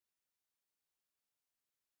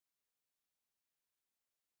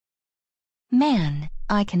Man,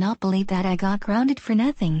 I cannot believe that I got grounded for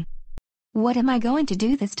nothing. What am I going to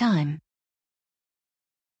do this time?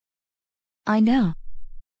 I know.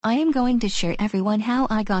 I am going to share everyone how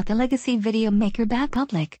I got the legacy video maker back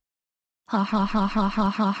public. Ha ha ha ha ha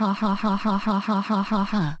ha ha ha ha ha ha ha ha ha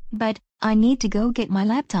ha. But I need to go get my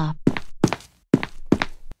laptop.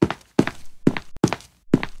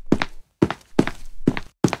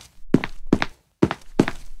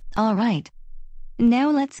 Alright. Now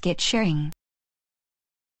let's get sharing.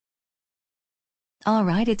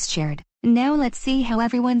 Alright, it's shared. Now let's see how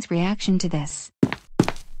everyone's reaction to this.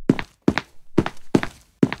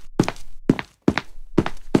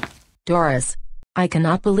 Doris, I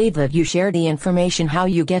cannot believe that you shared the information how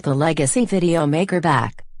you get the legacy video maker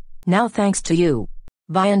back. Now thanks to you,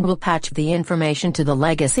 Vian will patch the information to the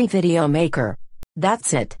legacy video maker.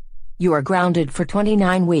 That's it. You are grounded for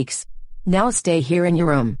 29 weeks. Now stay here in your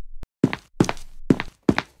room.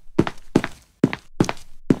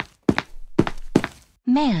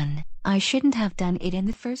 Man, I shouldn't have done it in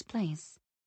the first place.